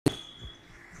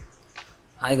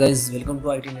Hi guys, welcome to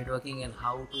IT Networking and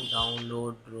how to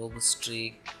download ROG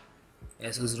STRIX,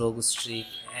 Asus ROG STRIX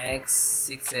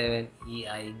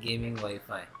X670E gaming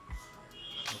Wi-Fi.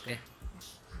 Okay,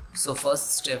 so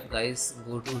first step guys,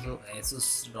 go to the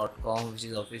asus.com, which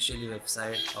is officially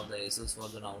website of the Asus for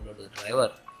the download the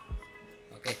driver.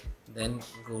 Okay, then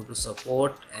go to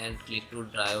support and click to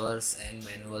drivers and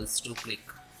manuals to click.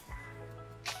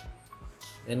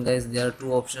 Then guys, there are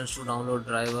two options to download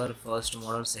driver: first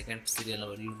model, second serial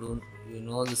number. You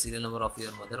know the serial number of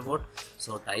your motherboard,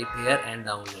 so type here and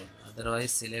download.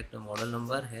 Otherwise select the model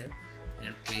number here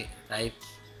and type,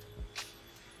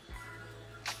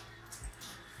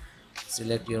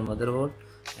 select your motherboard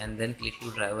and then click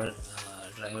to drivers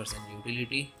and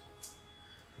utility.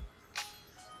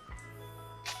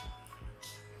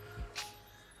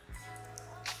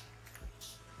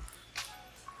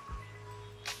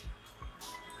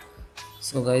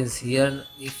 So guys, here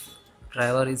if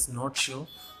driver is not show,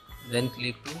 then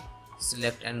click to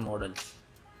select and model.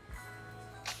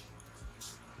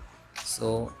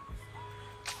 So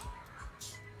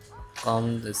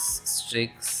come this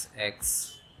STRIX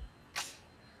X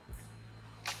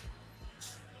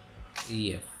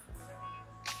EF.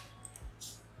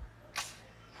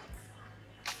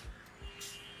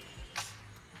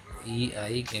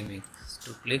 EI gaming.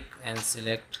 To click and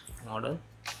select model,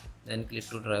 then click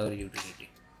to driver utility.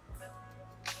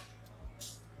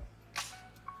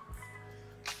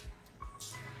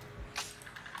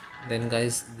 Then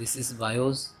guys, this is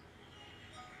BIOS.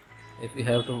 If you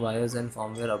have to BIOS and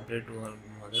firmware update to our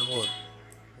motherboard,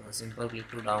 simple click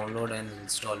to download and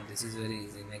install. This is very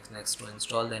easy. Next to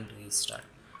install, then restart.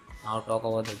 Now talk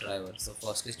about the driver. So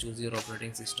firstly choose your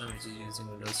operating system, which is using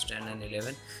Windows 10 and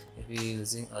 11. If you are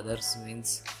using others,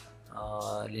 means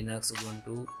Linux,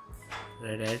 Ubuntu,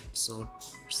 Red Hat, so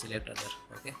select other.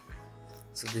 Okay,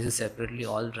 so this is separately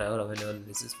all driver available.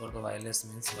 This is for the wireless,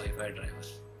 means Wi-Fi driver.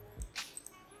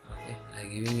 Okay, I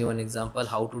giving you an example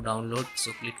how to download.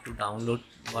 So click to download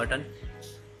button,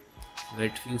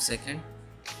 wait few seconds,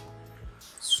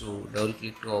 so double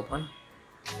click to open,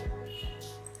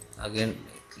 again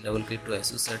double click to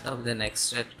Asus setup, then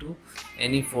extract to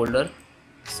any folder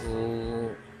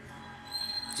so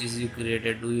which is you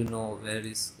created. Do you know where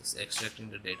is extracting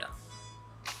the data?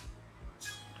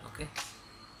 Okay,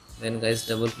 then guys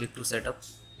double click to setup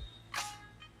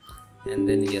and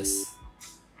then yes.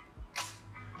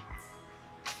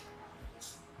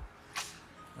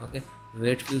 Okay,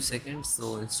 wait few seconds,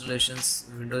 so installations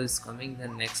window is coming,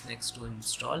 then next to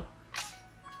install,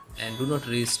 and do not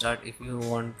restart if you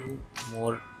want to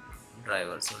more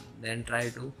drivers. So then try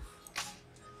to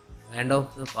end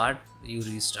of the part, you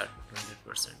restart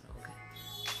 100%. Okay,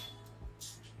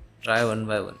 try one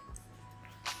by one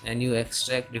and you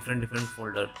extract different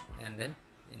folder and then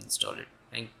install it.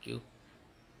 Thank you.